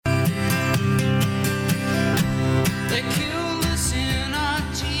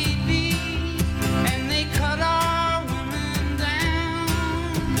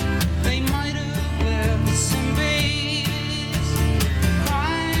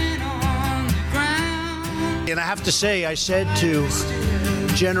And I have to say, I said to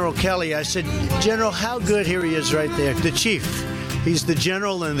General Kelly, I said, General, how good, here he is right there, the chief. He's the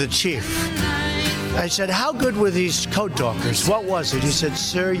general and the chief. I said, how good were these code talkers? What was it? He said,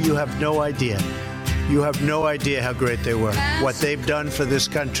 sir, you have no idea. You have no idea how great they were, what they've done for this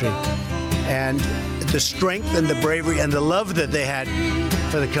country. And the strength and the bravery and the love that they had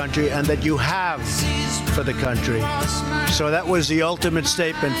for the country and that you have for the country. So that was the ultimate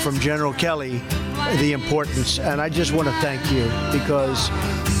statement from General Kelly, the importance. And I just want to thank you because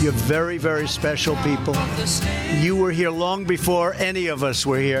you're very, very special people. You were here long before any of us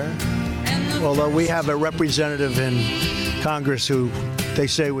were here, although we have a representative in Congress who they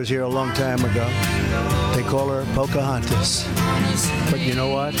say was here a long time ago. They call her Pocahontas. But you know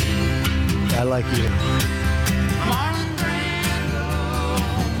what? I like you.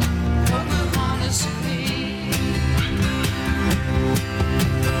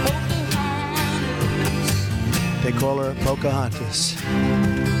 They call her Pocahontas.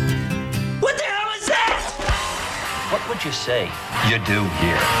 What the hell is that? What would you say you do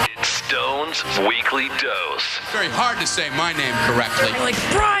here? It's Stone's Weekly Dose. Very hard to say my name correctly. Like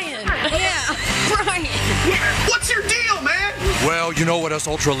Brian. Yeah, Brian. What's your deal, man? Well, you know what us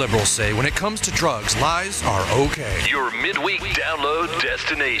ultra-liberals say. When it comes to drugs, lies are okay. Your midweek download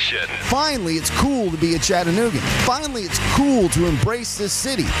destination. Finally, it's cool to be a Chattanoogan. Finally, it's cool to embrace this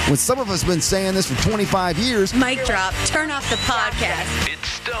city. When some of us have been saying this for 25 years. Mic drop. Turn off the podcast. It's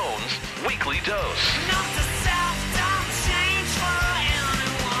Stone's Weekly Dose.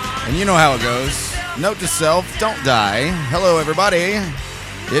 And you know how it goes. Note to self, don't die. Hello, everybody.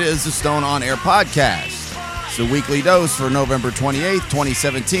 It is the Stone On Air podcast. It's the weekly dose for November 28th,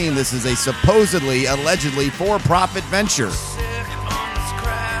 2017. This is a supposedly, allegedly for-profit venture.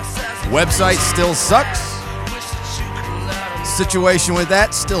 Website still sucks. Situation with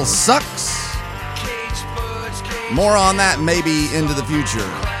that still sucks. More on that maybe into the future.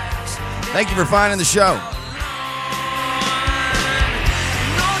 Thank you for finding the show.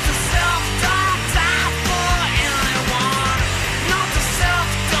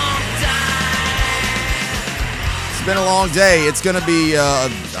 It's been a long day. It's going to be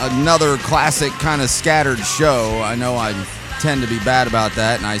another classic kind of scattered show. I know I tend to be bad about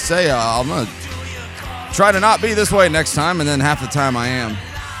that, and I say I'm going to try to not be this way next time, and then half the time I am.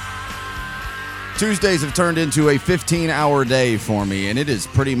 Tuesdays have turned into a 15-hour day for me, and it is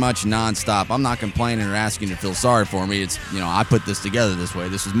pretty much nonstop. I'm not complaining or asking you to feel sorry for me. It's, I put this together this way.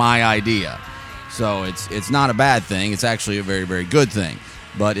 This is my idea. So it's not a bad thing. It's actually a very, very good thing.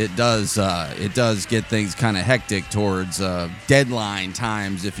 But it does get things kind of hectic towards deadline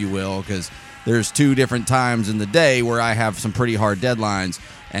times, if you will, because there's two different times in the day where I have some pretty hard deadlines,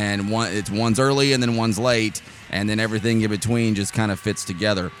 and one's early and then one's late, and then everything in between just kind of fits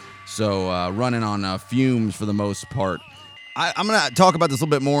together. So running on fumes for the most part. I'm going to talk about this a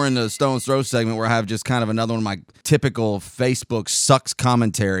little bit more in the Stone's Throw segment where I have just kind of another one of my typical Facebook sucks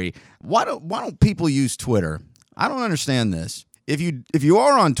commentary. Why don't people use Twitter? I don't understand this. If you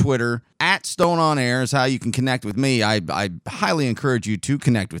are on Twitter, at Stone On Air is how you can connect with me. I highly encourage you to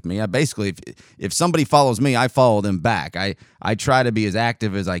connect with me. I basically, if somebody follows me, I follow them back. I try to be as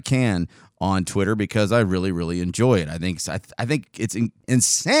active as I can on Twitter because I really, really enjoy it. I think it's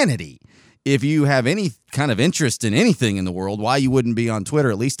insanity if you have any kind of interest in anything in the world, why you wouldn't be on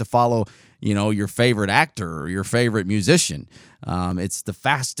Twitter, at least to follow, your favorite actor or your favorite musician. It's the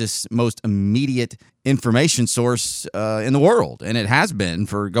fastest, most immediate information source in the world, and it has been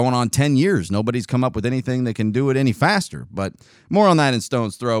for going on 10 years. Nobody's come up with anything that can do it any faster, but more on that in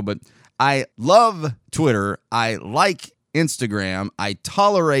Stone's Throw. But I love Twitter. I like Instagram. I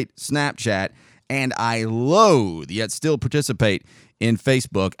tolerate Snapchat, and I loathe, yet still participate in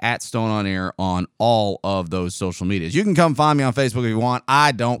Facebook at Stone On Air on all of those social medias. You can come find me on Facebook if you want.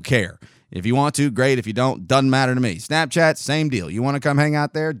 I don't care. If you want to, great. If you don't, doesn't matter to me. Snapchat, same deal. You want to come hang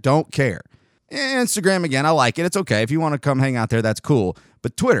out there? Don't care. Instagram, again, I like it. It's okay. If you want to come hang out there, that's cool.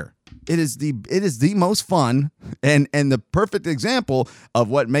 But Twitter, it is the most fun, and the perfect example of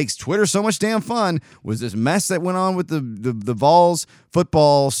what makes Twitter so much damn fun was this mess that went on with the Vols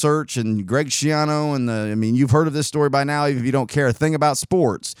football search and Greg Schiano and you've heard of this story by now, even if you don't care a thing about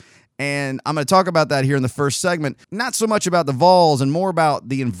sports. And I'm going to talk about that here in the first segment. Not so much about the Vols and more about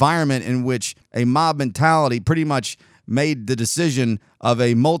the environment in which a mob mentality pretty much made the decision of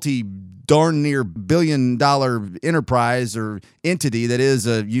a darn near billion-dollar enterprise or entity that is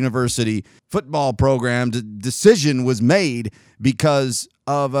a university football program. The decision was made because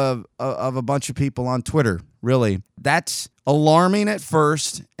of a bunch of people on Twitter. Really, that's alarming at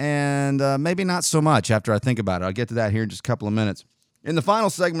first, and maybe not so much after I think about it. I'll get to that here in just a couple of minutes. In the final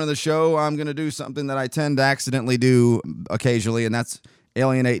segment of the show, I'm going to do something that I tend to accidentally do occasionally, and that's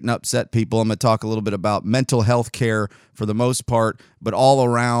alienate and upset people. I'm going to talk a little bit about mental health care for the most part, but all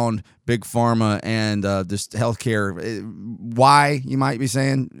around big pharma and just healthcare. Why, you might be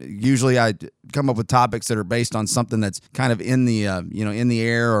saying? Usually I come up with topics that are based on something that's kind of in the in the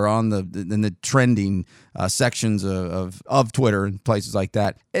air or on in the trending sections of Twitter and places like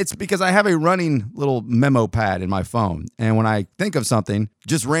that. It's because I have a running little memo pad in my phone, and when I think of something,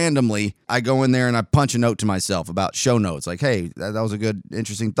 just randomly, I go in there and I punch a note to myself about show notes. Like, hey, that was a good,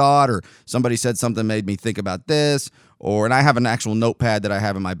 interesting thought, or somebody said something made me think about this. And I have an actual notepad that I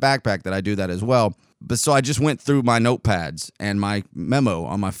have in my backpack that I do that as well. But so I just went through my notepads and my memo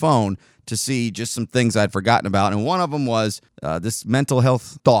on my phone to see just some things I'd forgotten about. And one of them was this mental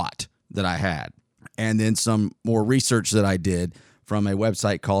health thought that I had. And then some more research that I did from a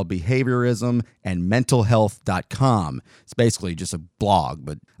website called behaviorismandmentalhealth.com. It's basically just a blog,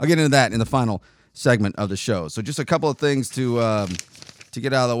 but I'll get into that in the final segment of the show. So just a couple of things to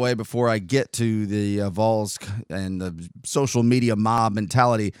get out of the way before I get to the Vols and the social media mob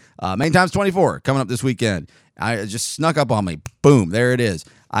mentality. Main Times 24 coming up this weekend. I just snuck up on me. Boom, there it is.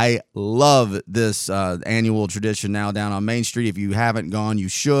 I love this annual tradition now down on Main Street. If you haven't gone, you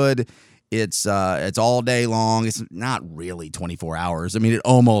should. It's all day long. It's not really 24 hours. I mean, it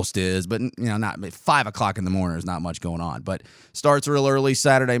almost is, but not 5 o'clock in the morning. There's not much going on. But starts real early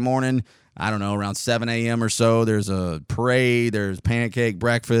Saturday morning. I don't know, around 7 a.m. or so. There's a parade. There's pancake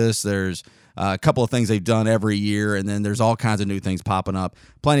breakfast. There's a couple of things they've done every year, and then there's all kinds of new things popping up.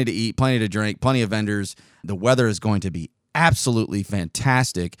 Plenty to eat, plenty to drink, plenty of vendors. The weather is going to be absolutely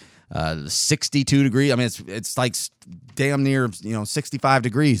fantastic. 62 degrees. I mean, it's like damn near 65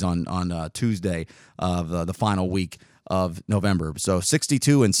 degrees on Tuesday of the final week of November. So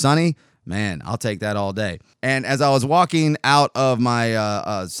 62 and sunny. Man, I'll take that all day. And as I was walking out of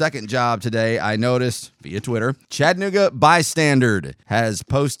my second job today, I noticed via Twitter, Chattanooga Bystander has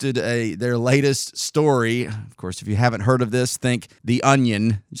posted their latest story. Of course, if you haven't heard of this, think The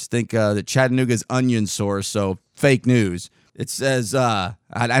Onion. Just think the Chattanooga's Onion source, so fake news. It says,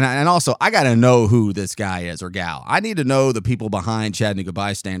 and also, I got to know who this guy is or gal. I need to know the people behind Chattanooga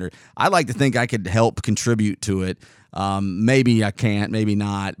Bystander. I'd like to think I could help contribute to it. Maybe I can't, maybe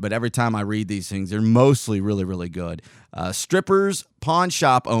not, but every time I read these things, they're mostly really, really good. Strippers, pawn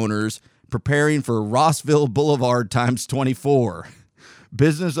shop owners preparing for Rossville Boulevard times 24.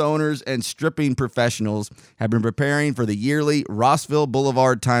 Business owners and stripping professionals have been preparing for the yearly Rossville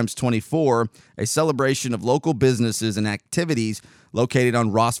Boulevard times 24, a celebration of local businesses and activities located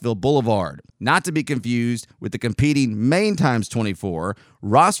on Rossville Boulevard. Not to be confused with the competing Main times 24,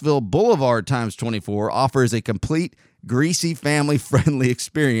 Rossville Boulevard times 24 offers a complete, greasy, family-friendly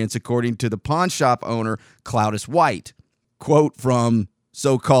experience, according to the pawn shop owner, Cloudus White. Quote from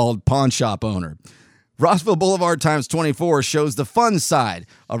so-called pawn shop owner. Rossville Boulevard times 24 shows the fun side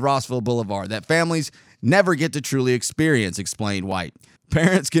of Rossville Boulevard that families never get to truly experience, explained White.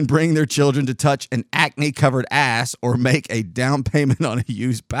 Parents can bring their children to touch an acne-covered ass or make a down payment on a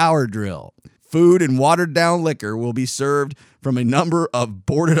used power drill. Food and watered-down liquor will be served from a number of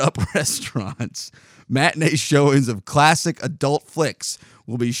boarded-up restaurants. Matinee showings of classic adult flicks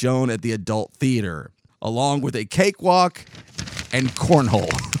will be shown at the adult theater, along with a cakewalk and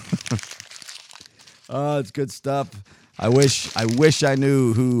cornhole. Oh, it's good stuff. I wish I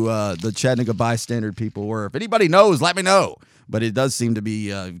knew who the Chattanooga Bystander people were. If anybody knows, let me know. But it does seem to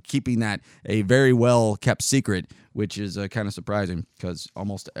be keeping that a very well-kept secret, which is kind of surprising because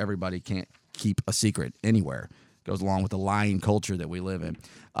almost everybody can't keep a secret anywhere. Goes along with the lying culture that we live in.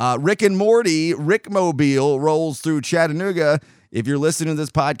 Rick and Morty, Rickmobile rolls through Chattanooga. If you're listening to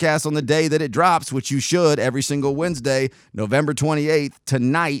this podcast on the day that it drops, which you should every single Wednesday, November 28th,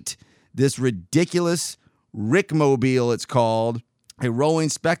 tonight, this ridiculous Rickmobile, it's called, a rolling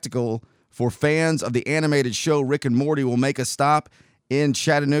spectacle for fans of the animated show Rick and Morty, will make a stop in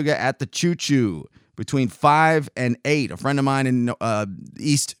Chattanooga at the Choo Choo between 5 and 8. A friend of mine in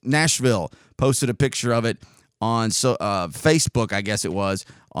East Nashville posted a picture of it on Facebook, I guess it was,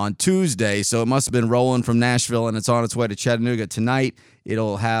 on Tuesday. So it must have been rolling from Nashville, and it's on its way to Chattanooga tonight.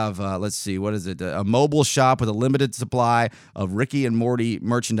 It'll have, let's see, what is it? A mobile shop with a limited supply of Ricky and Morty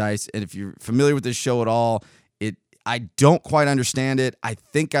merchandise. And if you're familiar with this show at all, I don't quite understand it. I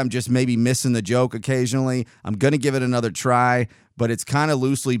think I'm just maybe missing the joke occasionally. I'm going to give it another try, but it's kind of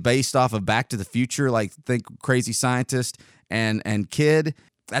loosely based off of Back to the Future, like think Crazy Scientist and Kid.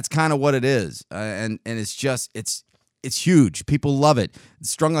 That's kind of what it is. And it's just, it's huge. People love it. It's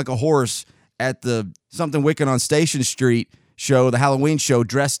strung like a horse at the Something Wicked on Station Street show, the Halloween show,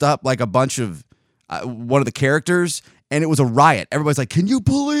 dressed up like a bunch of one of the characters, and it was a riot. Everybody's like, can you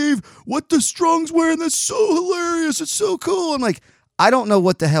believe what the Strong's wearing? That's so hilarious. It's so cool. I'm like, I don't know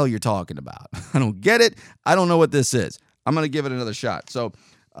what the hell you're talking about. I don't get it. I don't know what this is. I'm going to give it another shot. So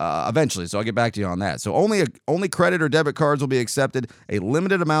eventually, so I'll get back to you on that. So only credit or debit cards will be accepted. A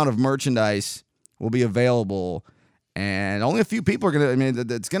limited amount of merchandise will be available, and only a few people are going to, I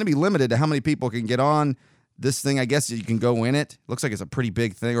mean, it's going to be limited to how many people can get on this thing. I guess you can go in it. Looks like it's a pretty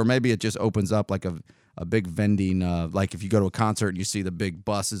big thing, or maybe it just opens up like a big vending, like if you go to a concert and you see the big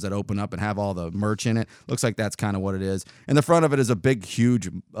buses that open up and have all the merch in it. Looks like that's kind of what it is. And the front of it is a big, huge,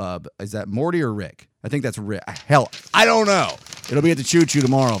 is that Morty or Rick? I think that's Rick. Hell, I don't know. It'll be at the Choo Choo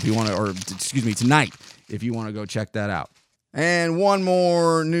tomorrow if you want to, or excuse me, tonight if you want to go check that out. And one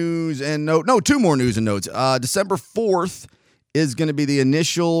more news and note. No, two more news and notes. December 4th is going to be the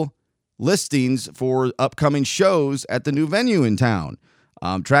initial listings for upcoming shows at the new venue in town.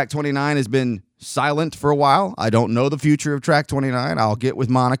 Track 29 has been silent for a while. I don't know the future of Track 29. I'll get with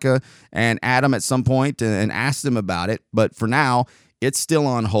Monica and Adam at some point and ask them about it. But for now, it's still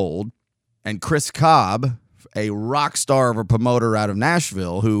on hold. And Chris Cobb, a rock star of a promoter out of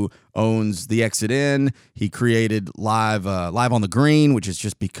Nashville who owns the Exit Inn, he created Live on the Green, which has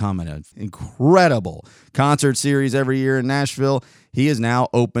just become an incredible concert series every year in Nashville. He has now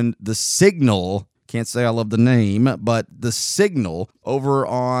opened the Signal. Can't say I love the name, but the Signal over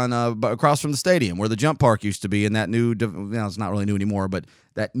on across from the stadium where the jump park used to be, in that new, it's not really new anymore, but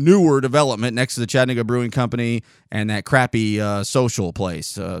that newer development next to the Chattanooga Brewing Company and that crappy social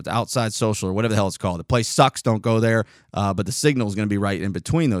place, outside social or whatever the hell it's called. The place sucks, don't go there, but the Signal is going to be right in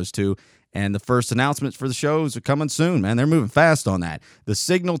between those two. And the first announcements for the shows are coming soon, man. They're moving fast on that.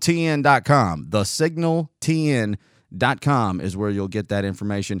 TheSignalTN.com. TheSignalTN.com is where you'll get that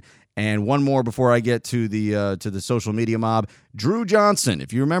information. And one more before I get to the social media mob. Drew Johnson.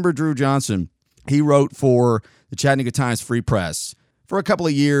 If you remember Drew Johnson, he wrote for the Chattanooga Times Free Press for a couple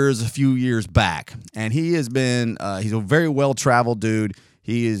of years, a few years back. And he has been, he's a very well-traveled dude.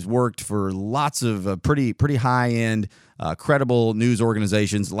 He has worked for lots of pretty high-end, credible news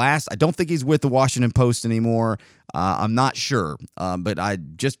organizations. I don't think he's with the Washington Post anymore. I'm not sure. But I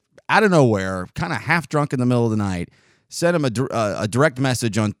just, out of nowhere, kind of half drunk in the middle of the night, sent him a direct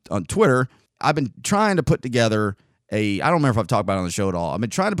message on Twitter. I've been trying to put together I don't remember if I've talked about it on the show at all. I've been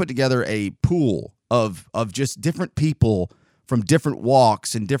trying to put together a pool of just different people from different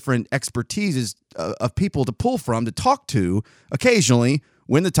walks and different expertises of people to pull from, to talk to occasionally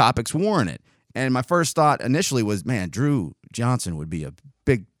when the topics warrant it. And my first thought initially was, man, Drew Johnson would be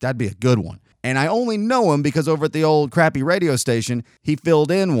that'd be a good one. And I only know him because over at the old crappy radio station, he filled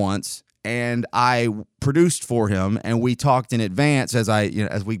in once. And I produced for him, and we talked in advance as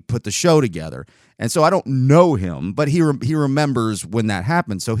we put the show together. And so I don't know him, but he remembers when that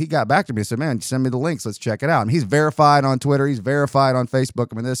happened. So he got back to me and said, "Man, send me the links. Let's check it out." And he's verified on Twitter. He's verified on Facebook.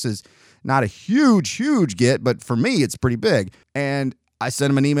 I mean, this is not a huge get, but for me, it's pretty big. And I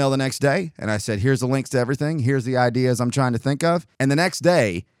sent him an email the next day, and I said, "Here's the links to everything. Here's the ideas I'm trying to think of." And the next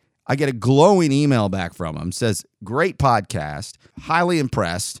day, I get a glowing email back from him. It says, "Great podcast. Highly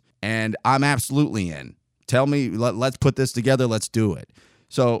impressed. And I'm absolutely in. Tell me, let's put this together. Let's do it."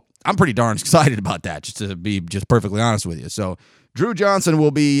 So I'm pretty darn excited about that, just to be just perfectly honest with you. So Drew Johnson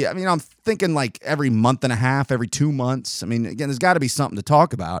will be, I mean, I'm thinking like every month and a half, every 2 months. I mean, again, there's got to be something to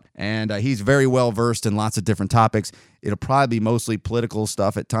talk about. And he's very well versed in lots of different topics. It'll probably be mostly political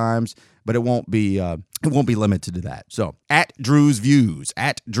stuff at times, but it won't be limited to that. So at Drew's Views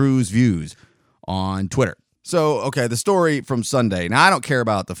on Twitter. So, okay, the story from Sunday. Now, I don't care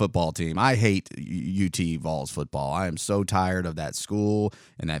about the football team. I hate UT Vols football. I am so tired of that school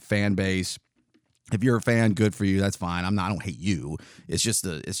and that fan base. If you're a fan, good for you. That's fine. I don't hate you. It's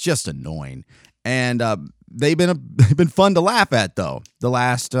just annoying. And they've been fun to laugh at, though, the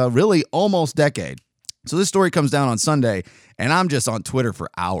last really almost decade. So this story comes down on Sunday, and I'm just on Twitter for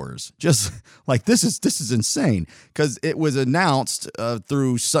hours. Just like, this is insane, because it was announced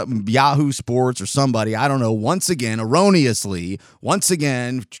through some Yahoo Sports or somebody, I don't know, once again,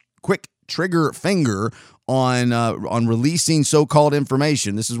 quick trigger finger on releasing so-called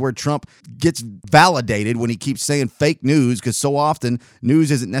information. This is where Trump gets validated when he keeps saying fake news, because so often news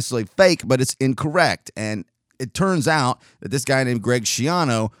isn't necessarily fake, but it's incorrect. And it turns out that this guy named Greg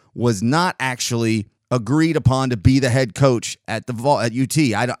Schiano was not actually agreed upon to be the head coach at UT.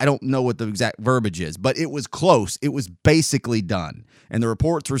 I don't know what the exact verbiage is, but it was close. It was basically done. And the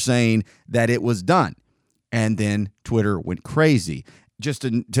reports were saying that it was done. And then Twitter went crazy. just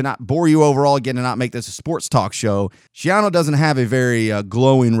to not bore you overall again and not make this a sports talk show, Schiano doesn't have a very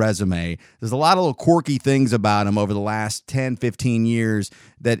glowing resume. There's a lot of little quirky things about him over the last 10, 15 years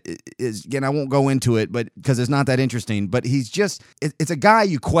that is, again, I won't go into it, but because it's not that interesting, but he's just, it's a guy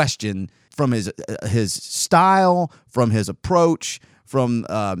you question from his style, from his approach, from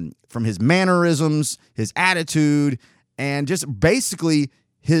his mannerisms, his attitude, and just basically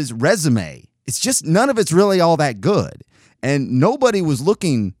his resume. It's just none of it's really all that good. And nobody was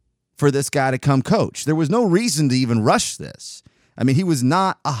looking for this guy to come coach. There was no reason to even rush this. I mean, he was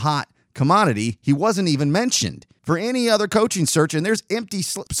not a hot commodity. He wasn't even mentioned for any other coaching search, and there's empty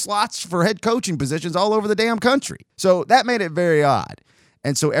slots for head coaching positions all over the damn country. So that made it very odd.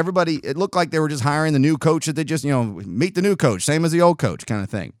 And so everybody, it looked like they were just hiring the new coach that they just, meet the new coach, same as the old coach kind of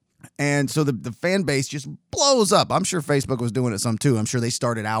thing. And so the fan base just blows up. I'm sure Facebook was doing it some too. I'm sure they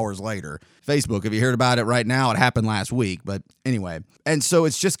started hours later. Facebook, if you heard about it right now, it happened last week. But anyway, and so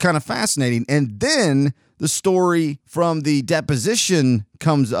it's just kind of fascinating. And then the story from the deposition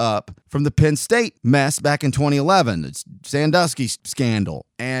comes up from the Penn State mess back in 2011. It's Sandusky scandal.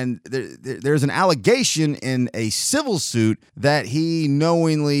 And there's an allegation in a civil suit that he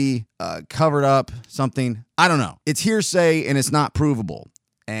knowingly covered up something. I don't know. It's hearsay and it's not provable.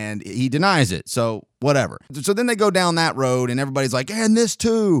 And he denies it. So whatever. So then they go down that road and everybody's like, and this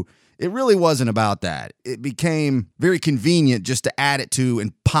too. It really wasn't about that. It became very convenient just to add it to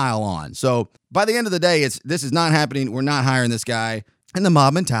and pile on. So by the end of the day, this is not happening. We're not hiring this guy. And the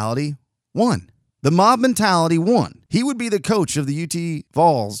mob mentality won. The mob mentality won. He would be the coach of the UT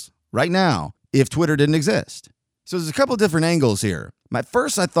Vols right now if Twitter didn't exist. So there's a couple different angles here. At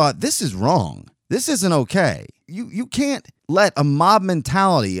first, I thought, this is wrong. This isn't okay. You can't let a mob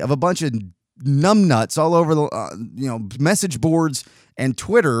mentality of a bunch of numbnuts all over the message boards and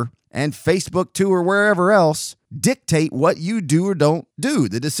Twitter and Facebook too or wherever else dictate what you do or don't do,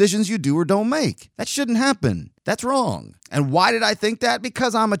 the decisions you do or don't make. That shouldn't happen. That's wrong. And why did I think that?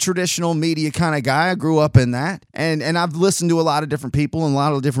 Because I'm a traditional media kind of guy. I grew up in that. And I've listened to a lot of different people and a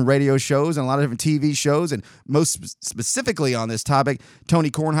lot of different radio shows and a lot of different TV shows. And most specifically on this topic, Tony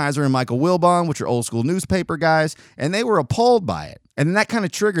Kornheiser and Michael Wilbon, which are old school newspaper guys. And they were appalled by it. And that kind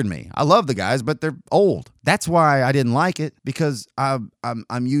of triggered me. I love the guys, but they're old. That's why I didn't like it, because I'm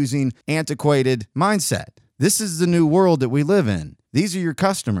using antiquated mindset. This is the new world that we live in. These are your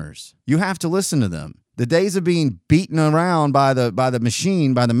customers. You have to listen to them. The days of being beaten around by the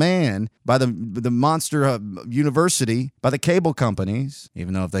machine, by the man, by the monster university, by the cable companies,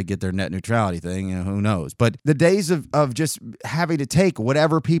 even though if they get their net neutrality thing, who knows. But the days of just having to take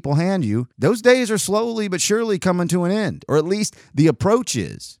whatever people hand you, those days are slowly but surely coming to an end, or at least the approach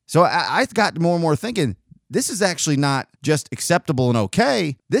is. So I got more and more thinking, this is actually not just acceptable and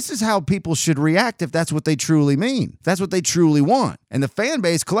okay. This is how people should react if that's what they truly mean. If that's what they truly want. And the fan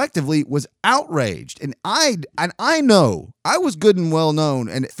base collectively was outraged. And I know I was good and well known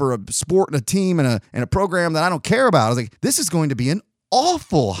and for a sport and a team and a program that I don't care about. I was like, this is going to be an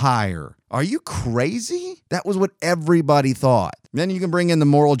awful hire. Are you crazy? That was what everybody thought. Then you can bring in the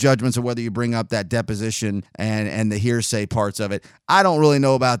moral judgments of whether you bring up that deposition and the hearsay parts of it. I don't really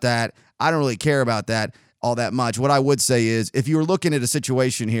know about that. I don't really care about that all that much. What I would say is, if you were looking at a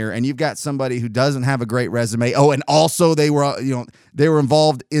situation here and you've got somebody who doesn't have a great resume, and also they were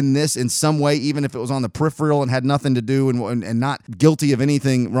involved in this in some way, even if it was on the peripheral and had nothing to do and not guilty of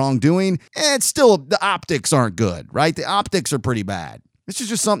anything wrongdoing, it's still, the optics aren't good, right? The optics are pretty bad. This is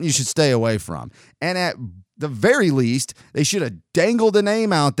just something you should stay away from. And at the very least, they should have dangled the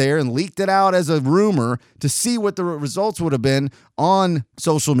name out there and leaked it out as a rumor to see what the results would have been on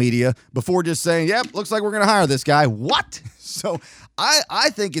social media before just saying, yep, looks like we're going to hire this guy. What? So I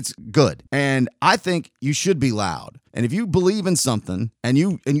think it's good, and I think you should be loud. And if you believe in something and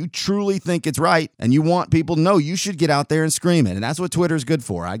you truly think it's right and you want people to know, you should get out there and scream it. And that's what Twitter's good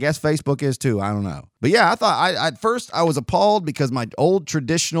for. I guess Facebook is too. I don't know. But yeah, I thought at first I was appalled because my old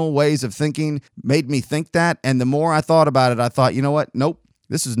traditional ways of thinking made me think that. And the more I thought about it, I thought, you know what? Nope.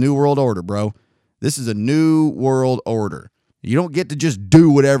 This is New World Order, bro. This is a New World Order. You don't get to just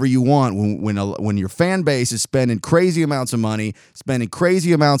do whatever you want when your fan base is spending crazy amounts of money, spending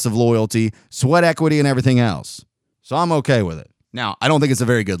crazy amounts of loyalty, sweat equity, and everything else. So I'm okay with it. Now, I don't think it's a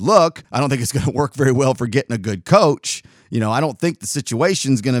very good look. I don't think it's going to work very well for getting a good coach. I don't think the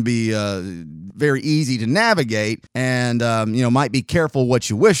situation's going to be very easy to navigate, and might be careful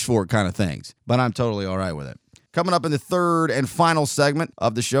what you wish for kind of things. But I'm totally all right with it. Coming up in the third and final segment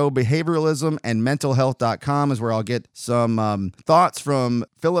of the show, behavioralism and mentalhealth.com is where I'll get some thoughts from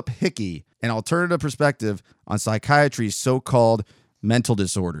Philip Hickey, an alternative perspective on psychiatry's so-called mental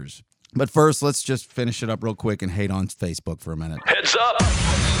disorders. But first, let's just finish it up real quick and hate on Facebook for a minute. Heads up.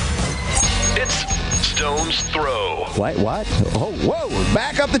 It's Stone's Throw. What? Oh, whoa.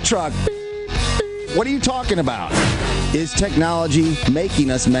 Back up the truck. What are you talking about? Is technology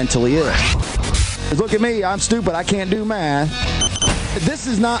making us mentally ill? Look at me. I'm stupid. I can't do math. This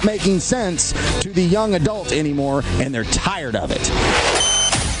is not making sense to the young adult anymore, and they're tired of it.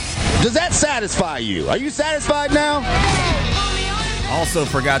 Does that satisfy you? Are you satisfied now? Also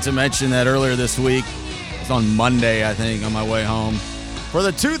forgot to mention that earlier this week, it's on Monday, I think, on my way home, for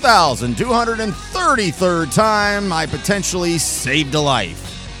the 2,233rd time, I potentially saved a life.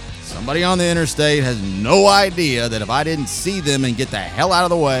 Somebody on the interstate has no idea that if I didn't see them and get the hell out of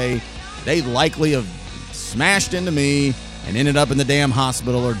the way, they'd likely have smashed into me and ended up in the damn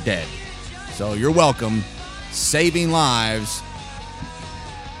hospital or dead. So you're welcome, saving lives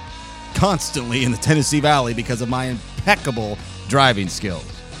constantly in the Tennessee Valley because of my impeccable driving skills.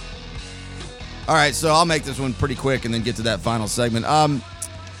 All right, so I'll make this one pretty quick and then get to that final segment. I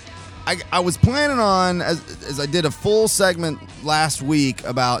was planning on, as I did a full segment last week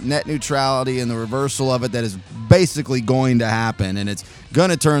about net neutrality and the reversal of it that is basically going to happen, and it's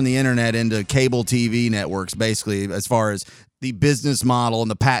going to turn the internet into cable TV networks, basically, as far as the business model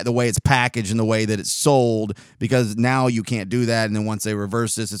and the way it's packaged and the way that it's sold, because now you can't do that. And then once they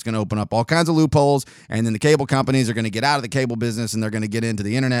reverse this, it's going to open up all kinds of loopholes. And then the cable companies are going to get out of the cable business and they're going to get into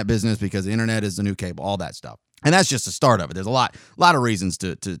the internet business because the internet is the new cable, all that stuff. And that's just the start of it. There's a lot of reasons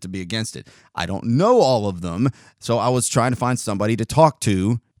to be against it. I don't know all of them, so I was trying to find somebody to talk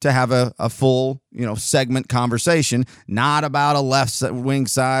to have a full, segment conversation, not about a left-wing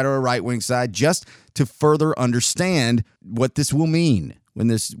side or a right-wing side, just to further understand what this will mean when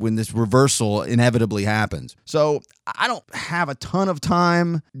this reversal inevitably happens. So I don't have a ton of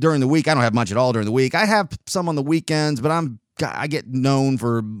time during the week. I don't have much at all during the week. I have some on the weekends, but I get known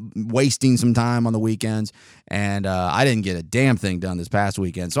for wasting some time on the weekends, and I didn't get a damn thing done this past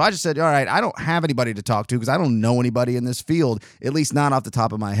weekend. So I just said, all right, I don't have anybody to talk to because I don't know anybody in this field, at least not off the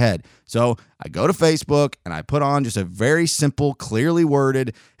top of my head. So I go to Facebook, and I put on just a very simple, clearly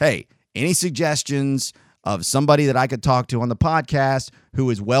worded, hey, any suggestions of somebody that I could talk to on the podcast who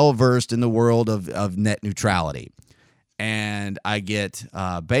is well-versed in the world of net neutrality. And I get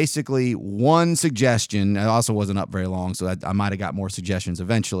basically one suggestion. It also wasn't up very long, so I might have got more suggestions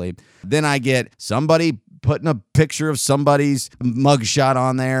eventually. Then I get somebody putting a picture of somebody's mugshot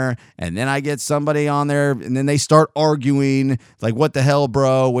on there, and then I get somebody on there, and then they start arguing, like, what the hell,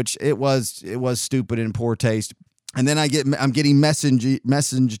 bro, which it was stupid and poor taste. And then I'm getting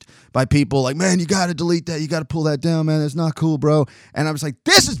messaged by people like, man, you got to delete that. You got to pull that down, man. That's not cool, bro. And I was like,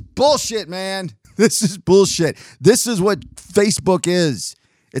 this is bullshit, man. This is bullshit. This is what Facebook is.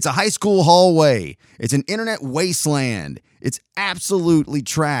 It's a high school hallway. It's an internet wasteland. It's absolutely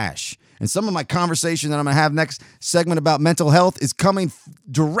trash. And some of my conversation that I'm going to have next segment about mental health is coming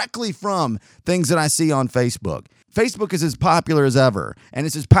directly from things that I see on Facebook. Facebook is as popular as ever, and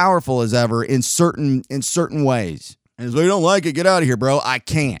it's as powerful as ever in certain ways. And if you don't like it, get out of here, bro. I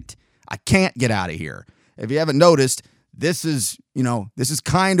can't get out of here. If you haven't noticed, this is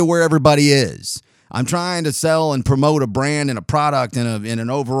kind of where everybody is. I'm trying to sell and promote a brand and a product in an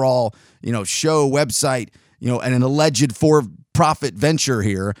overall, show, website, and an alleged for-profit venture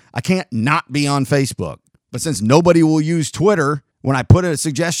here. I can't not be on Facebook. But since nobody will use Twitter, when I put a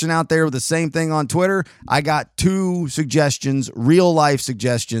suggestion out there with the same thing on Twitter, I got 2 suggestions, real-life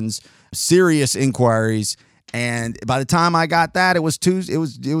suggestions, serious inquiries. And by the time I got that, it was Tuesday.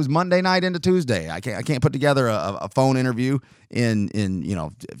 It was Monday night into Tuesday. I can't put together a phone interview in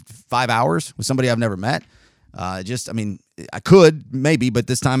 5 hours with somebody I've never met. I could maybe, but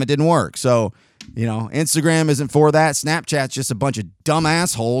this time it didn't work. So, Instagram isn't for that. Snapchat's just a bunch of dumb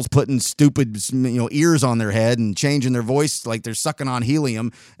assholes putting stupid, ears on their head and changing their voice like they're sucking on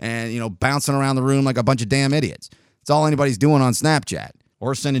helium and, bouncing around the room like a bunch of damn idiots. That's all anybody's doing on Snapchat,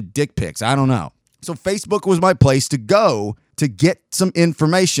 or sending dick pics. I don't know. So Facebook was my place to go to get some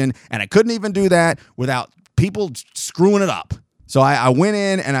information, and I couldn't even do that without people screwing it up. So I went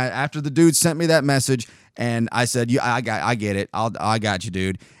in, and after the dude sent me that message, and I said, I get it. I got you,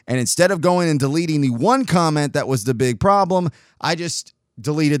 dude. And instead of going and deleting the one comment that was the big problem, I just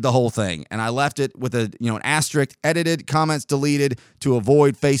deleted the whole thing. And I left it with an asterisk, edited, comments deleted to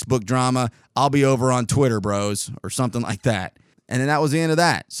avoid Facebook drama. I'll be over on Twitter, bros, or something like that. And then that was the end of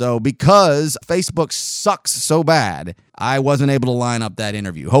that. So because Facebook sucks so bad, I wasn't able to line up that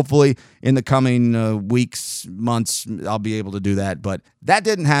interview. Hopefully in the coming weeks, months, I'll be able to do that. But that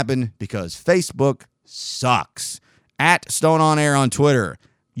didn't happen because Facebook sucks. At Stone On Air on Twitter.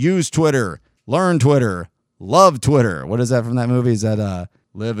 Use Twitter. Learn Twitter. Love Twitter. What is that from that movie? Is that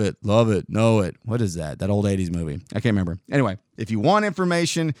Live it, love it, know it. What is that? That old 80s movie. I can't remember. Anyway, if you want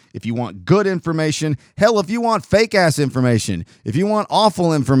information, if you want good information, hell, if you want fake-ass information, if you want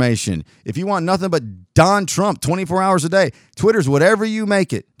awful information, if you want nothing but Don Trump 24 hours a day, Twitter's whatever you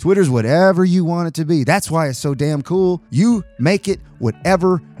make it. Twitter's whatever you want it to be. That's why it's so damn cool. You make it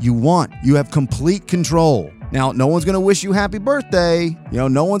whatever you want. You have complete control. Now, no one's going to wish you happy birthday.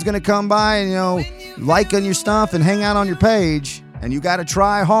 No one's going to come by and, like on your stuff and hang out on your page. And you got to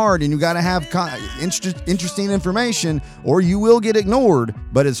try hard, and you got to have interesting information, or you will get ignored.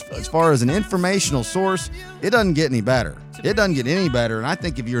 But as far as an informational source, it doesn't get any better. It doesn't get any better, and I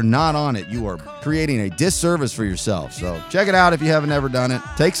think if you're not on it, you are creating a disservice for yourself. So check it out if you haven't ever done it.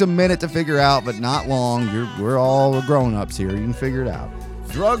 Takes a minute to figure out, but not long. We're all grown-ups here. You can figure it out.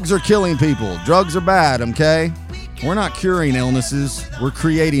 Drugs are killing people. Drugs are bad, okay? We're not curing illnesses. We're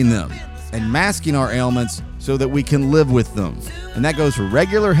creating them and masking our ailments so that we can live with them. And that goes for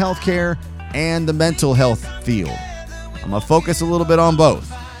regular health care and the mental health field. I'm going to focus a little bit on both.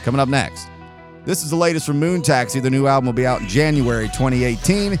 Coming up next. This is the latest from Moon Taxi. The new album will be out in January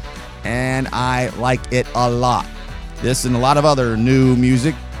 2018, and I like it a lot. This and a lot of other new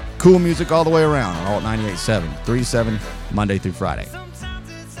music, cool music all the way around on Alt 98.7, 3 to 7, Monday through Friday.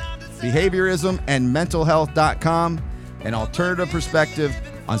 Behaviorism and mentalhealth.com, an alternative perspective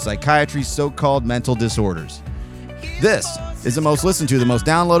on psychiatry's so-called mental disorders. This is the most listened to, the most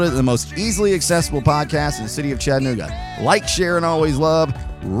downloaded, the most easily accessible podcast in the city of Chattanooga. Like, share, and always love.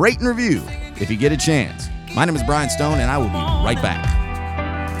 Rate and review if you get a chance. My name is Brian Stone, and I will be right back.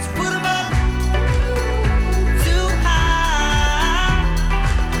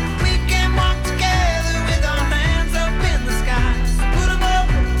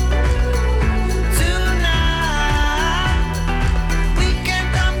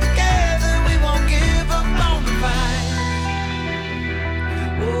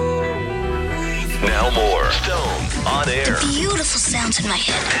 Now more Stone on Air. The beautiful sounds in my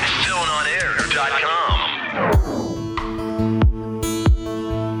head.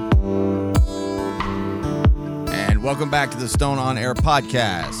 StoneOnAir.com. And welcome back to the Stone on Air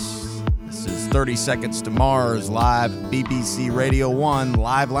podcast. This is 30 Seconds to Mars live, BBC Radio 1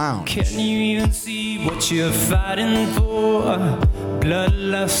 live lounge. Can you even see what you're fighting for?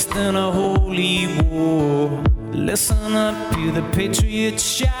 Bloodlust and a holy war. Listen up, hear the patriots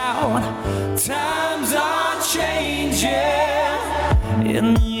shout. Times are changing.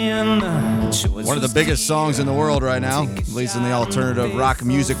 In the end, one of the biggest songs in the world right now, at least in the alternative rock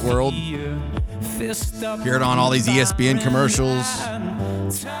music world. Hear it on all these ESPN commercials.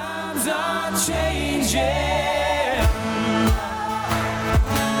 Times are changing.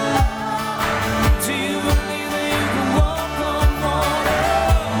 Do you believe that you can walk on water?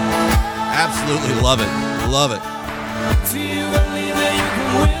 Absolutely love it. Love it. Do you believe that you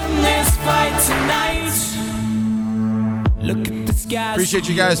can win this fight tonight? Look at the skies. Appreciate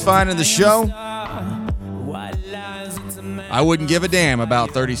you guys finding the show. I wouldn't give a damn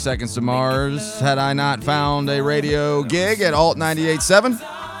about 30 Seconds to Mars had I not found a radio gig at Alt 98.7.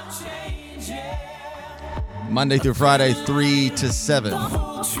 Monday through Friday, 3 to 7.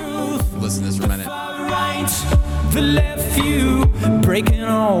 Listen to this for a minute. The left you breaking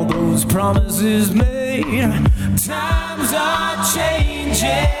all those promises made. Times are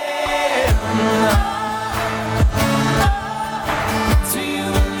changing. Do you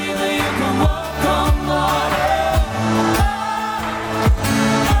believe that you can walk on water?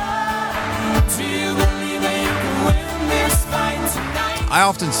 Do you believe that you can win this fight tonight? I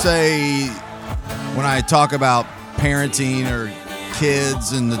often say when I talk about parenting or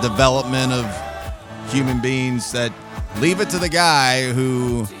kids and the development of human beings that leave it to the guy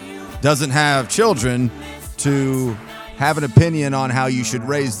who doesn't have children to have an opinion on how you should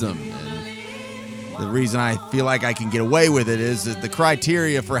raise them. And the reason I feel like I can get away with it is that the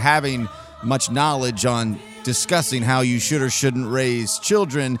criteria for having much knowledge on discussing how you should or shouldn't raise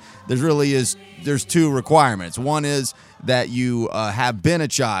children, there's two requirements. One is that you have been a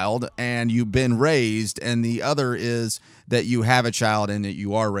child and you've been raised, and the other is that you have a child and that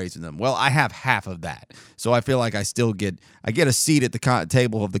you are raising them. Well, I have half of that, so I feel like I get a seat at the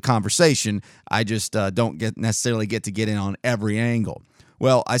table of the conversation. I just don't necessarily get to get in on every angle.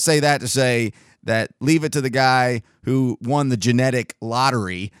 Well, I say that to say that leave it to the guy who won the genetic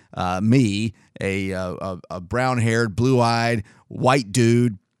lottery, me, a brown-haired, blue-eyed, white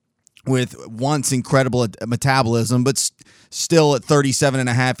dude with once incredible metabolism, but still at 37 and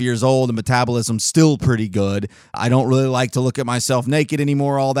a half years old, the metabolism's still pretty good. I don't really like to look at myself naked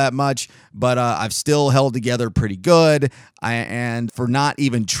anymore all that much, but I've still held together pretty good. And for not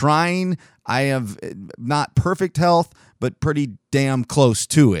even trying, I have not perfect health, but pretty damn close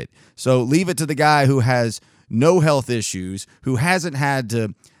to it. So leave it to the guy who has no health issues, who hasn't had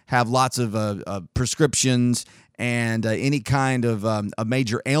to have lots of prescriptions and any kind of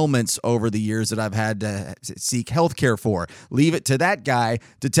major ailments over the years that I've had to seek health care for. Leave it to that guy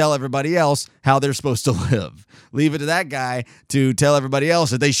to tell everybody else how they're supposed to live. Leave it to that guy to tell everybody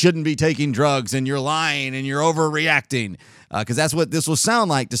else that they shouldn't be taking drugs and you're lying and you're overreacting. Because that's what this will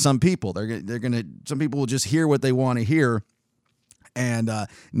sound like to some people. Some people will just hear what they want to hear and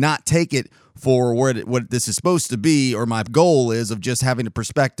not take it for what this is supposed to be, or my goal is of just having a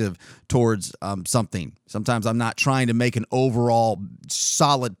perspective towards something. Sometimes I'm not trying to make an overall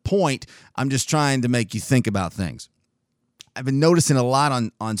solid point. I'm just trying to make you think about things. I've been noticing a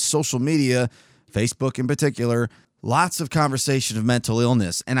lot on social media, Facebook in particular, lots of conversation of mental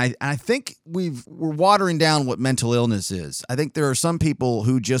illness. And I think we're watering down what mental illness is. I think there are some people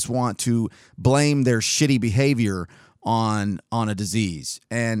who just want to blame their shitty behavior on a disease.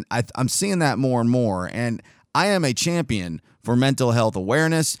 And I'm seeing that more and more. And I am a champion for mental health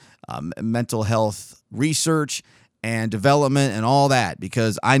awareness, mental health research and development and all that,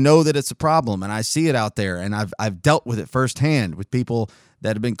 because I know that it's a problem and I see it out there, and I've dealt with it firsthand with people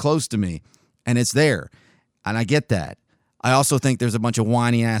that have been close to me, and it's there. And I get that. I also think there's a bunch of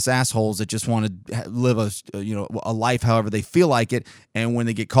whiny ass assholes that just want to live a life however they feel like it, and when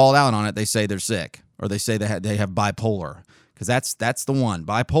they get called out on it, they say they're sick, or they say they have bipolar, because that's the one.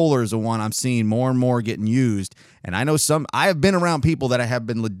 Bipolar is the one I'm seeing more and more getting used, and I know I have been around people that have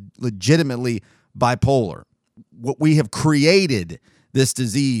been legitimately bipolar. What we have created this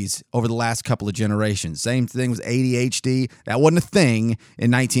disease over the last couple of generations. Same thing with ADHD. That wasn't a thing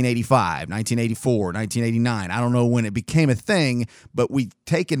in 1985, 1984, 1989. I don't know when it became a thing, but we've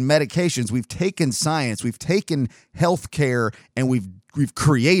taken medications, we've taken science, we've taken healthcare, and we've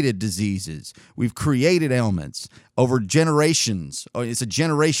created diseases. We've created ailments over generations. It's a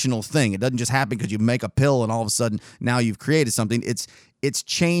generational thing. It doesn't just happen because you make a pill and all of a sudden now you've created something. It's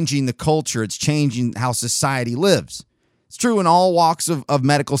changing the culture. It's changing how society lives. It's true in all walks of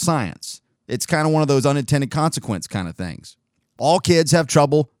medical science. It's kind of one of those unintended consequence kind of things. All kids have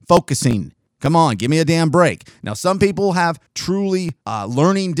trouble focusing. Come on, give me a damn break. Now, some people have truly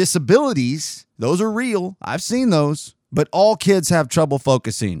learning disabilities. Those are real. I've seen those. But all kids have trouble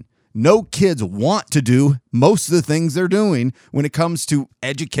focusing. No kids want to do most of the things they're doing when it comes to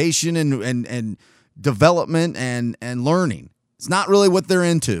education and development and learning. It's not really what they're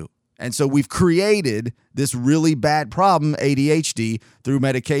into. And so we've created this really bad problem, ADHD, through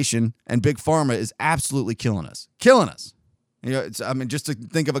medication, and Big Pharma is absolutely killing us. Killing us. Just to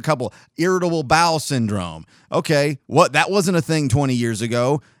think of a couple, irritable bowel syndrome. Okay, that wasn't a thing 20 years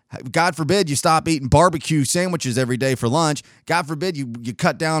ago. God forbid you stop eating barbecue sandwiches every day for lunch. God forbid you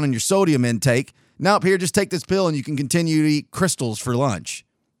cut down on your sodium intake. Nope, here, just take this pill and you can continue to eat crystals for lunch.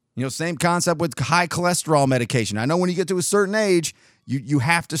 Same concept with high cholesterol medication. I know when you get to a certain age, you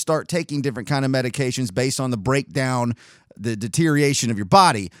have to start taking different kind of medications based on the breakdown, the deterioration of your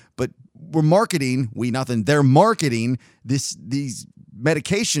body. But they're marketing these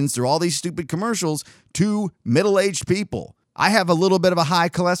medications through all these stupid commercials to middle-aged people. I have a little bit of a high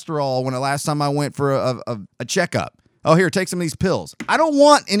cholesterol when the last time I went for a checkup. Oh, here, take some of these pills. I don't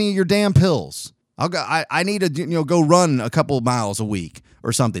want any of your damn pills. I need to go run a couple miles a week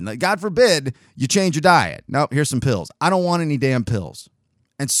or something. Like, God forbid you change your diet. Nope, here's some pills. I don't want any damn pills.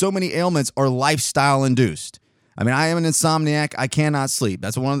 And so many ailments are lifestyle induced. I mean, I am an insomniac. I cannot sleep.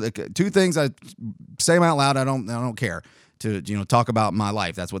 That's one of the two things I say out loud. I don't care to talk about my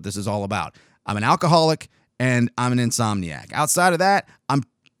life. That's what this is all about. I'm an alcoholic and I'm an insomniac. Outside of that, I'm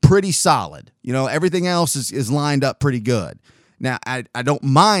pretty solid. Everything else is lined up pretty good. Now, I don't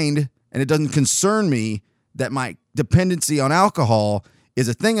mind, and it doesn't concern me that my dependency on alcohol is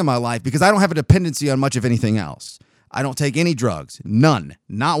a thing in my life, because I don't have a dependency on much of anything else. I don't take any drugs. None.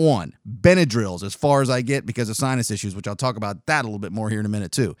 Not one. Benadryl's as far as I get because of sinus issues, which I'll talk about that a little bit more here in a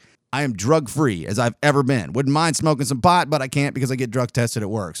minute too. I am drug-free as I've ever been. Wouldn't mind smoking some pot, but I can't because I get drug tested at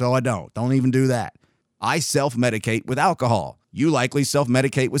work, so I don't. Don't even do that. I self-medicate with alcohol. You likely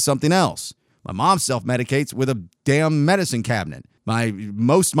self-medicate with something else. My mom self-medicates with a damn medicine cabinet.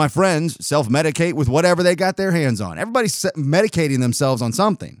 Most of my friends self-medicate with whatever they got their hands on. Everybody's medicating themselves on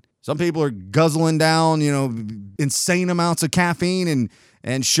something. Some people are guzzling down, insane amounts of caffeine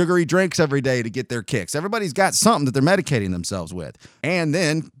and sugary drinks every day to get their kicks. Everybody's got something that they're medicating themselves with. And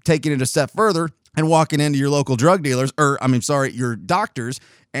then taking it a step further and walking into your local drug dealers, your doctors,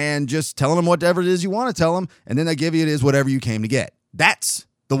 and just telling them whatever it is you want to tell them, and then they give you it is whatever you came to get. That's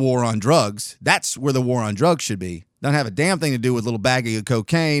the war on drugs. That's where the war on drugs should be. Doesn't have a damn thing to do with a little bag of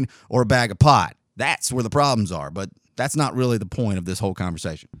cocaine or a bag of pot. That's where the problems are, but that's not really the point of this whole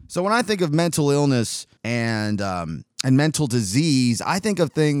conversation. So when I think of mental illness and mental disease, I think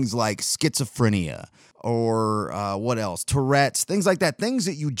of things like schizophrenia or what else? Tourette's, things like that. Things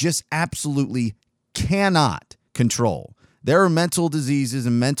that you just absolutely cannot control. There are mental diseases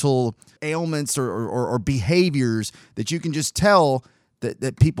and mental ailments or behaviors that you can just tell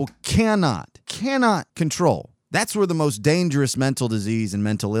that people cannot control. That's where the most dangerous mental disease and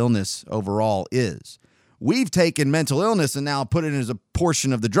mental illness overall is. We've taken mental illness and now put it as a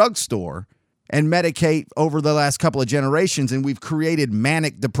portion of the drugstore and medicate over the last couple of generations, and we've created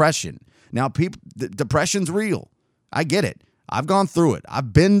manic depression. Now, depression's real. I get it. I've gone through it.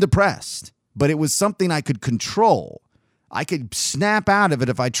 I've been depressed, but it was something I could control. I could snap out of it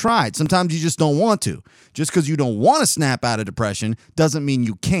if I tried. Sometimes you just don't want to. Just because you don't want to snap out of depression doesn't mean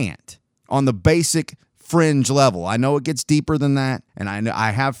you can't. On the basic fringe level. I know it gets deeper than that, and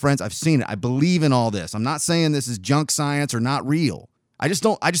I have friends. I've seen it. I believe in all this. I'm not saying this is junk science or not real. I just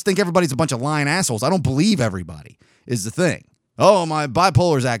think everybody's a bunch of lying assholes. I don't believe everybody is the thing. Oh, my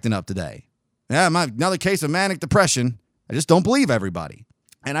bipolar's acting up today. Yeah, another case of manic depression. I just don't believe everybody.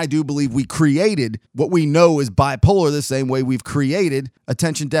 And I do believe we created what we know is bipolar the same way we've created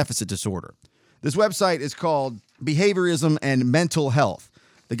attention deficit disorder. This website is called Behaviorism and Mental Health.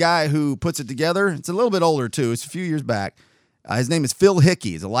 The guy who puts it together, it's a little bit older too. It's a few years back. His name is Phil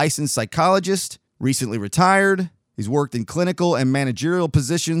Hickey. He's a licensed psychologist, recently retired. He's worked in clinical and managerial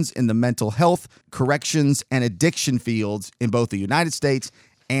positions in the mental health, corrections, and addiction fields in both the United States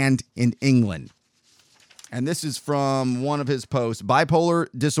and in England. And this is from one of his posts. Bipolar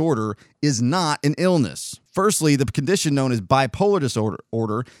disorder is not an illness. Firstly, the condition known as bipolar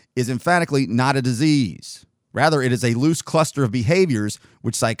disorder is emphatically not a disease. Rather, it is a loose cluster of behaviors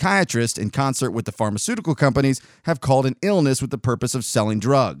which psychiatrists, in concert with the pharmaceutical companies, have called an illness with the purpose of selling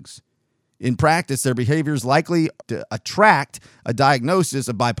drugs. In practice, their behaviors likely to attract a diagnosis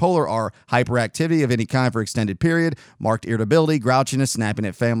of bipolar are hyperactivity of any kind for extended period, marked irritability, grouchiness, snapping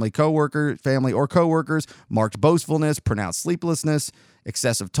at family or coworkers, marked boastfulness, pronounced sleeplessness,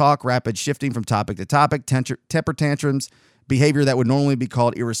 excessive talk, rapid shifting from topic to topic, temper tantrums, behavior that would normally be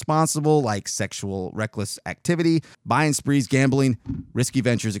called irresponsible, like sexual reckless activity, buying sprees, gambling, risky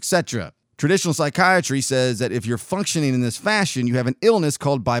ventures, etc. Traditional psychiatry says that if you're functioning in this fashion, you have an illness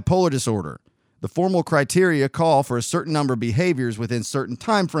called bipolar disorder. The formal criteria call for a certain number of behaviors within certain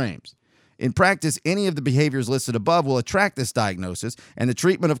time frames. In practice, any of the behaviors listed above will attract this diagnosis, and the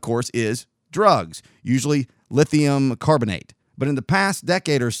treatment, of course, is drugs, usually lithium carbonate. But in the past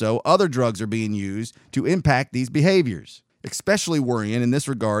decade or so, other drugs are being used to impact these behaviors. Especially worrying in this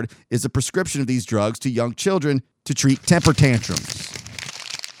regard is the prescription of these drugs to young children to treat temper tantrums.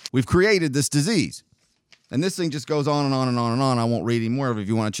 We've created this disease. And this thing just goes on and on and on and on. I won't read any more of it if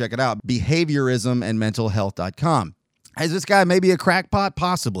you want to check it out. Behaviorismandmentalhealth.com. Is this guy maybe a crackpot?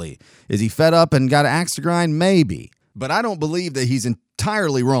 Possibly. Is he fed up and got an axe to grind? Maybe. But I don't believe that he's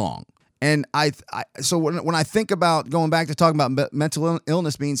entirely wrong. And so when I think about going back to talking about mental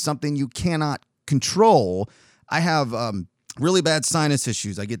illness being something you cannot control, I have really bad sinus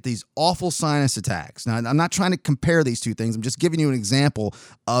issues. I get these awful sinus attacks. Now, I'm not trying to compare these two things. I'm just giving you an example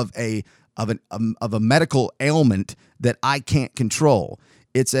of a medical ailment that I can't control.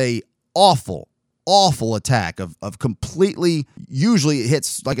 It's a awful attack of completely, usually it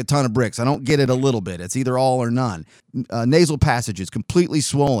hits like a ton of bricks. I don't get it a little bit. It's either all or none. Nasal passages completely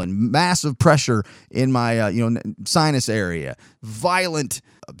swollen, massive pressure in my sinus area, violent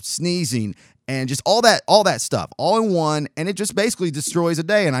sneezing, and just all that stuff, all in one, and it just basically destroys a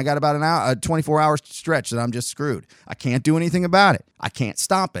day. And I got about a 24-hour stretch that I'm just screwed. I can't do anything about it. I can't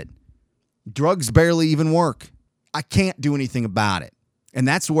stop it. Drugs barely even work. I can't do anything about it. And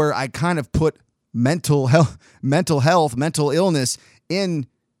that's where I kind of put mental illness in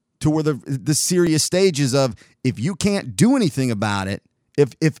to where the serious stages of, if you can't do anything about it,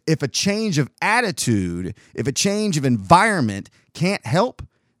 if a change of attitude, if a change of environment can't help,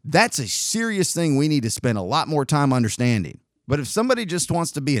 that's a serious thing we need to spend a lot more time understanding. But if somebody just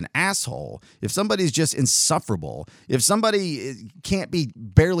wants to be an asshole, if somebody's just insufferable, if somebody can't be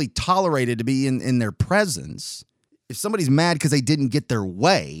barely tolerated to be in their presence, if somebody's mad because they didn't get their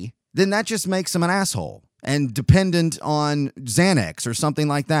way, then that just makes them an asshole and dependent on Xanax or something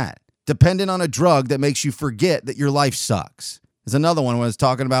like that. Dependent on a drug that makes you forget that your life sucks. There's another one when I was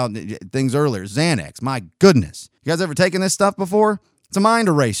talking about things earlier. Xanax. My goodness. You guys ever taken this stuff before? It's a mind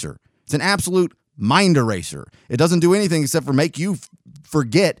eraser. It's an absolute mind eraser. It doesn't do anything except for make you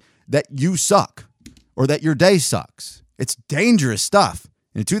forget that you suck or that your day sucks. It's dangerous stuff.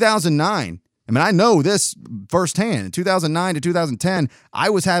 In 2009, I mean, I know this firsthand. In 2009 to 2010, I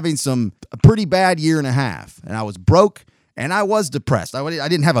was having a pretty bad year and a half, and I was broke, and I was depressed. I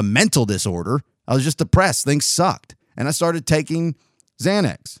didn't have a mental disorder. I was just depressed. Things sucked. And I started taking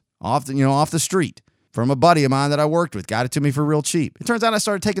Xanax off the street from a buddy of mine that I worked with. Got it to me for real cheap. It turns out I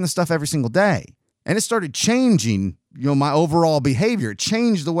started taking this stuff every single day. And it started changing, my overall behavior. It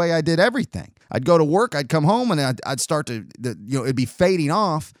changed the way I did everything. I'd go to work, I'd come home, and I'd start to, it'd be fading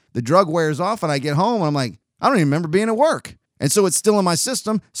off. The drug wears off, and I get home, and I'm like, I don't even remember being at work. And so it's still in my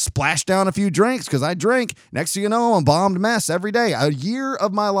system. Splash down a few drinks because I drink. Next thing you know, I'm a bombed mess every day. A year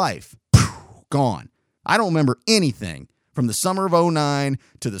of my life, gone. I don't remember anything from the summer of 2009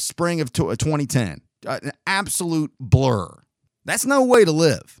 to the spring of 2010. An absolute blur. That's no way to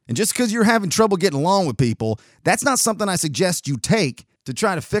live. And just because you're having trouble getting along with people, that's not something I suggest you take to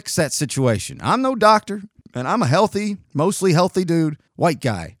try to fix that situation. I'm no doctor, and I'm a mostly healthy dude, white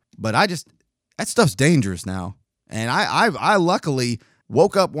guy. But that stuff's dangerous now. And I luckily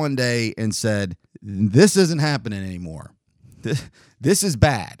woke up one day and said, this isn't happening anymore. This is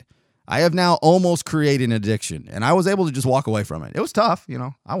bad. I have now almost created an addiction, and I was able to just walk away from it. It was tough,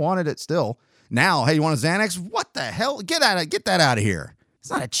 I wanted it still. Now, hey, you want a Xanax? What the hell? Get that out of here. It's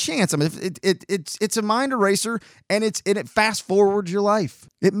not a chance. I mean, it's a mind eraser, and it fast forwards your life.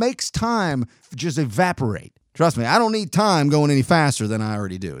 It makes time just evaporate. Trust me, I don't need time going any faster than I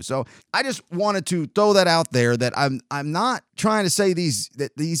already do. So I just wanted to throw that out there that I'm not trying to say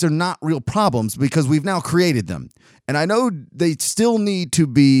these are not real problems because we've now created them. And I know they need to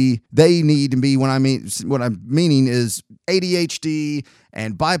be what I'm meaning is ADHD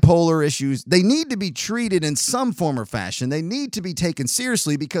and bipolar issues. They need to be treated in some form or fashion. They need to be taken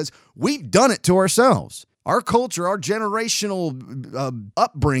seriously because we've done it to ourselves. Our culture, our generational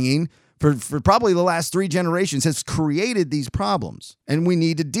upbringing for probably the last 3 generations has created these problems, and we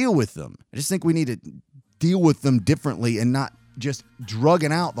need to deal with them. I just think we need to deal with them differently and not just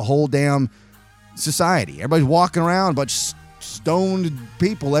drugging out the whole damn society. Everybody's walking around, a bunch of stoned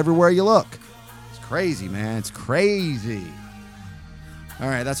people everywhere you look. It's crazy, man. It's crazy. All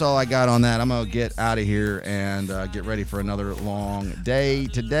right, that's all I got on that. I'm going to get out of here and get ready for another long day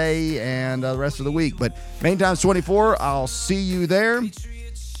today and the rest of the week. But Main Times 24, I'll see you there.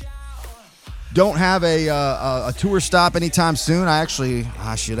 Don't have a tour stop anytime soon. I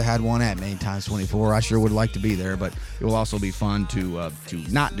should have had one at Main Times 24. I sure would like to be there, but it will also be fun to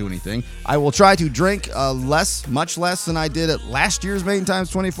not do anything. I will try to drink much less than I did at last year's Main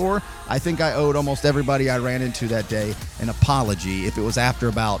Times 24. I think I owed almost everybody I ran into that day an apology if it was after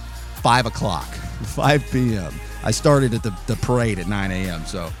about 5 o'clock, 5 p.m. I started at the parade at 9 a.m.,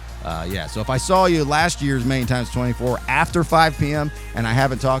 so... so if I saw you last year's Main Times 24 after 5 p.m. and I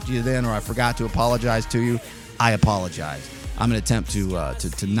haven't talked to you then or I forgot to apologize to you, I apologize. I'm going to attempt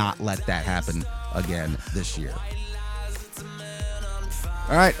to not let that happen again this year.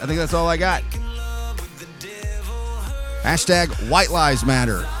 All right, I think that's all I got. Hashtag White Lives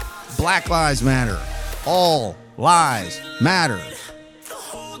Matter. Black Lives Matter. All lives matter.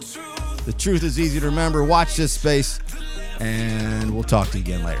 The truth is easy to remember. Watch this space. And we'll talk to you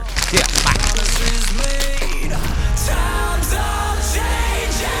again later. See ya. Bye.